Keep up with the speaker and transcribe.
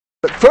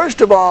But first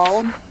of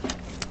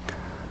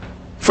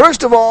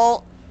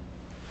all,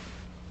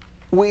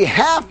 we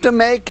have to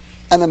make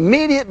an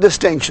immediate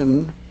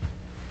distinction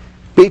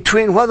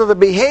between whether the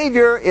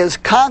behavior is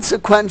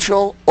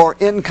consequential or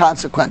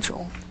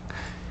inconsequential.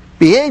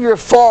 Behavior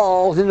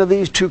falls into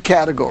these two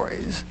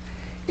categories.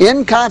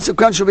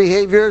 Inconsequential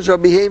behaviors are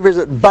behaviors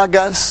that bug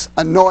us,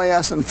 annoy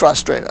us, and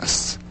frustrate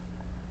us.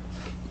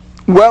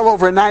 Well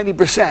over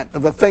 90%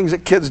 of the things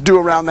that kids do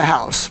around the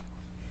house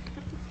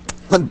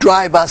that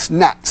drive us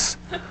nuts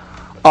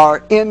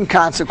are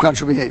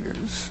inconsequential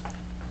behaviors.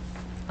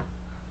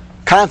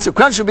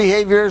 Consequential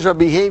behaviors are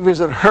behaviors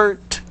that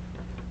hurt,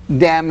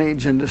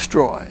 damage, and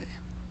destroy.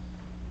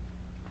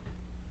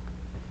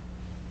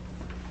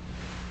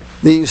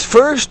 These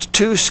first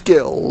two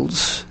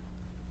skills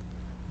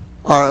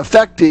are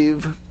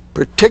effective,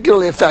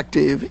 particularly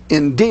effective,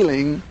 in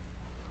dealing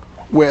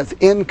with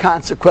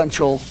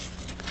inconsequential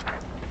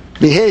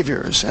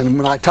behaviors. And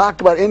when I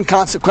talk about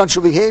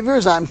inconsequential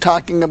behaviors, I'm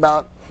talking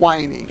about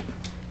whining,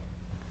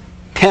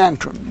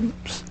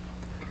 tantrums,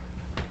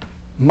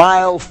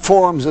 mild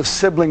forms of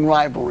sibling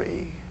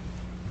rivalry,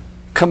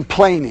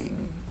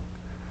 complaining,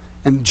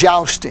 and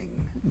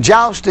jousting.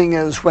 Jousting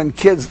is when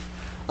kids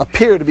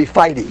appear to be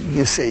fighting,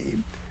 you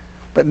see,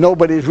 but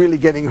nobody's really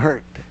getting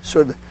hurt.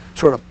 Sort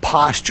of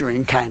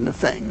posturing kind of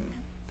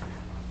thing.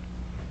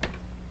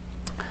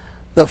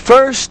 The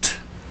first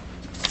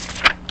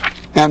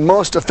and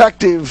most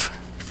effective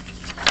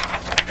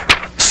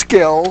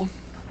skill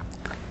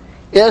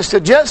is to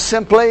just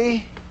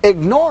simply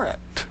ignore it.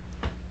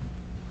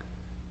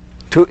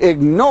 To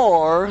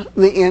ignore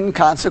the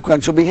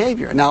inconsequential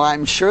behavior. Now,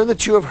 I'm sure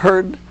that you have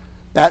heard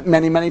that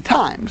many, many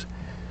times.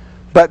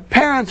 But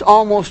parents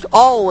almost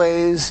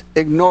always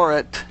ignore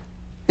it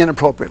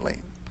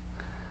inappropriately.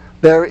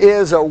 There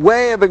is a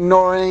way of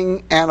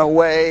ignoring and a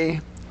way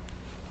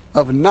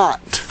of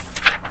not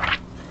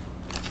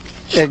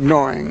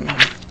ignoring.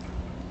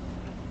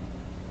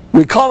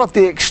 We call it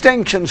the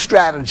extinction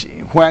strategy.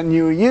 When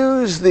you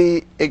use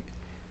the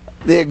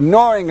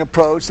ignoring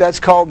approach, that's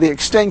called the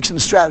extinction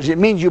strategy. It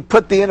means you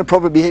put the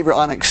inappropriate behavior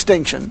on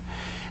extinction.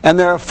 And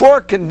there are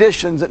 4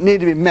 conditions that need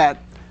to be met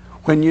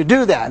when you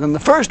do that. And the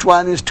first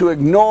one is to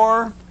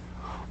ignore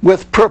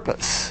with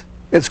purpose.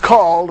 It's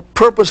called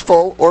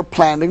purposeful or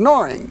planned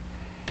ignoring.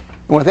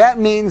 And what that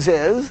means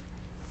is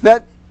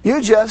that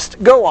you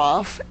just go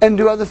off and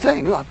do other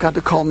things. Oh, I've got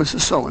to call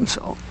Mrs.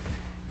 So-and-so.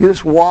 You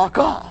just walk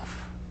off.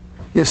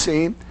 You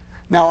see?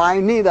 Now I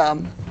need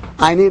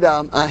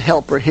a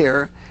helper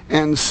here.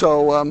 And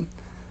so,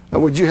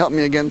 would you help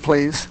me again,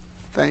 please?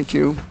 Thank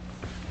you.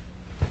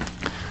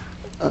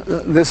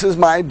 This is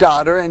my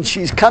daughter, and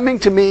she's coming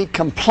to me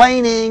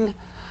complaining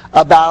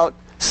about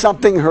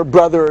something her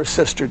brother or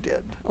sister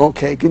did.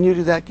 Okay, can you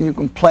do that? Can you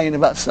complain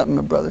about something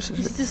her brother or sister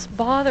did? He's just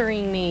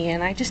bothering me,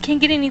 and I just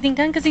can't get anything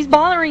done because he's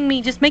bothering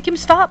me. Just make him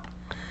stop.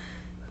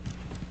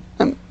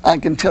 I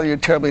can tell you're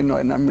terribly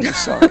annoyed, and I'm really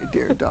sorry,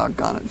 dear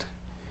doggone it.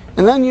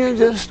 And then you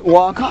just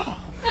walk off.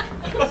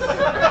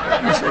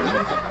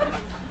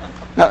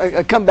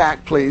 Now, come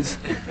back, please.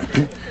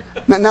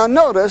 Now,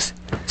 notice,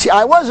 see,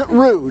 I wasn't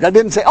rude. I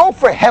didn't say, oh,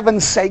 for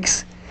heaven's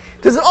sakes.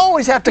 Does it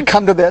always have to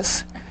come to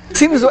this? It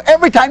seems as though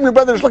every time your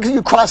brother looks at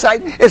you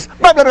cross-eyed, it's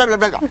blah, blah, blah,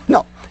 blah, blah.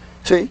 No.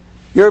 See,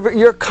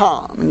 you're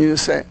calm, and you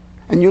just say,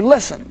 and you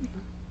listen.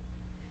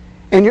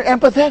 And you're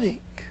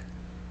empathetic.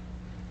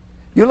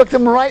 You look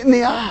them right in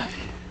the eye,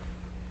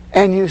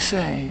 and you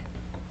say,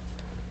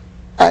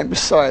 I'm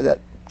sorry that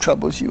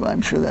troubles you.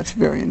 I'm sure that's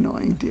very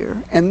annoying,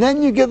 dear. And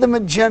then you give them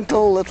a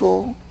gentle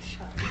little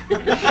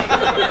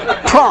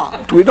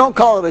prompt. We don't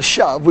call it a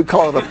shove. We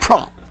call it a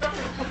prompt.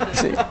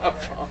 See?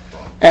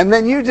 And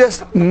then you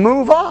just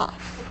move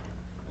off.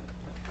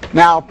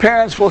 Now,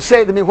 parents will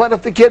say to me, what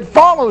if the kid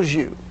follows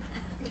you?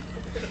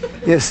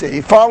 You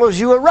see, follows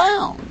you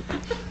around.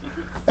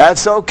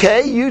 That's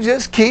okay. You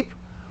just keep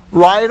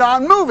right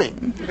on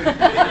moving.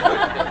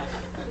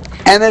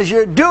 And as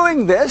you're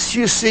doing this,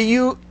 you see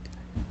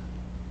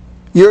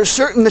you're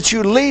certain that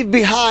you leave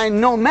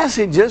behind no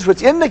messages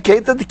which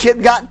indicate that the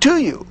kid got to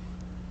you.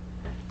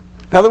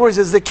 In other words,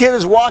 as the kid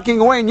is walking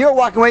away and you're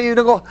walking away, you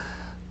don't go,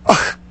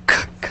 oh,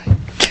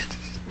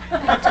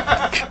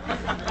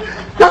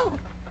 no.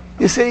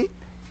 You see,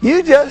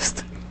 you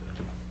just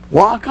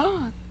walk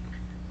on.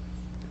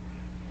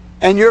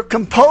 And your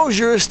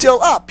composure is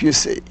still up, you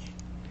see.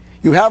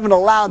 You haven't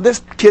allowed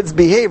this kid's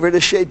behavior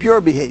to shape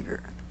your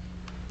behavior.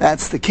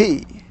 That's the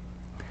key.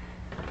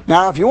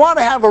 Now, if you want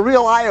to have a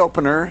real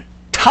eye-opener,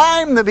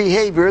 time the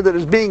behavior that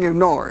is being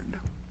ignored.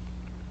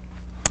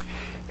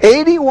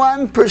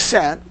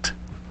 81%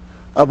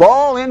 of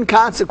all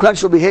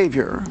inconsequential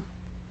behavior,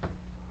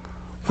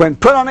 when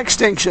put on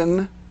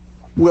extinction,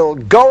 will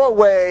go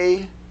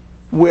away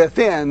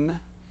within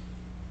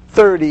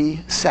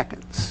 30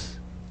 seconds.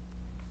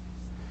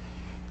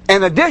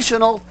 An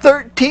additional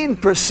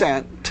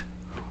 13%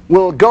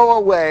 will go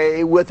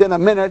away within a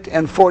minute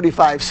and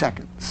 45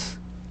 seconds.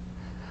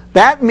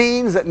 That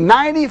means that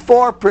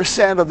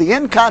 94% of the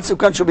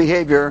inconsequential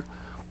behavior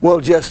will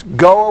just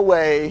go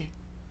away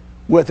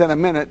within a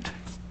minute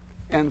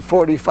and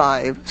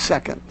 45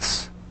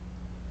 seconds.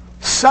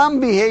 Some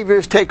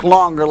behaviors take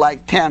longer,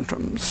 like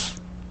tantrums,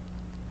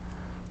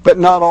 but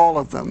not all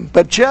of them.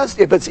 But just,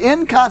 if it's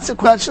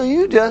inconsequential,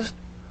 you just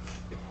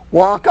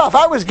walk off.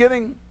 I was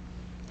giving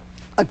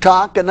a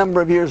talk a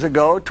number of years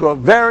ago to a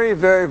very,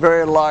 very,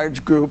 very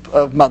large group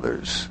of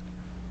mothers,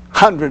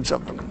 hundreds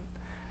of them.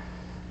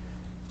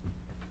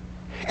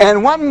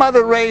 And one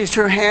mother raised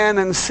her hand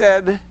and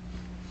said,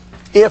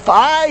 if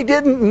I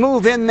didn't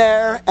move in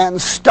there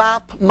and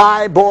stop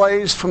my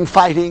boys from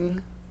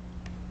fighting,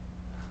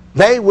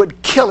 they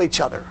would kill each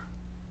other.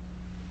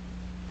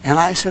 And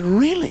I said,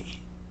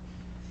 really?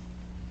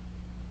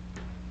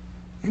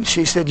 And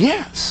she said,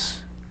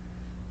 yes.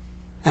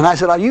 And I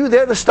said, are you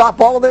there to stop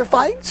all of their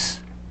fights?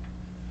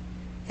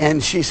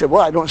 And she said,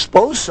 well, I don't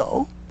suppose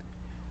so.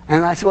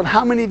 And I said, well,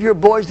 how many of your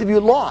boys have you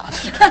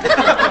lost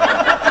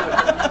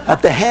at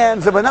the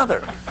hands of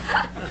another?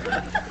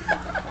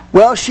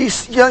 Well, she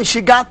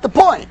got the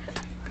point.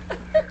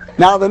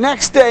 Now, the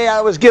next day I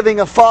was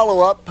giving a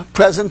follow-up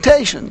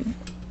presentation.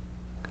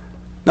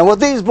 Now, what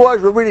these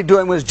boys were really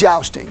doing was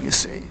jousting, you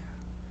see.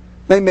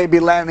 They may be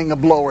landing a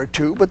blow or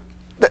two, but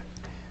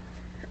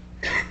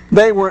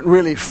they weren't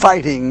really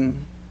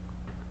fighting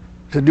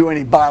to do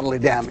any bodily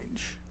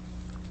damage.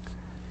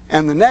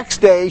 And the next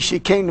day, she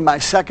came to my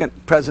second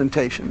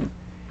presentation,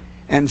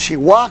 and she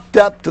walked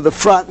up to the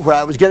front where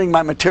I was getting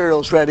my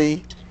materials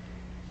ready.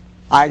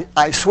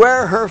 I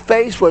swear her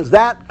face was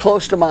that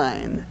close to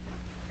mine.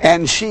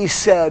 And she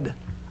said,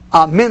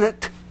 1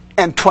 minute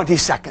and 20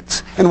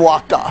 seconds, and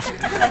walked off.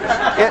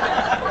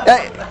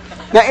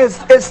 Now,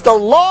 it's the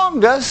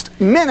longest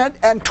minute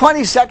and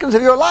 20 seconds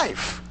of your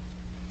life,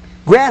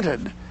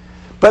 granted.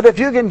 But if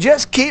you can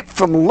just keep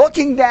from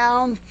looking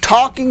down,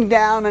 talking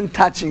down, and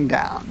touching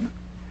down,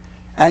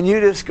 and you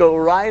just go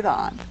right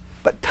on,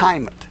 but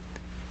time it.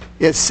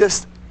 It's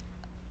just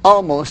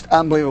almost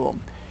unbelievable.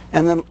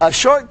 And then a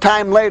short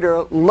time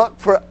later, look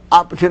for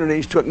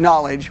opportunities to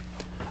acknowledge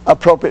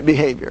appropriate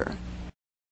behavior.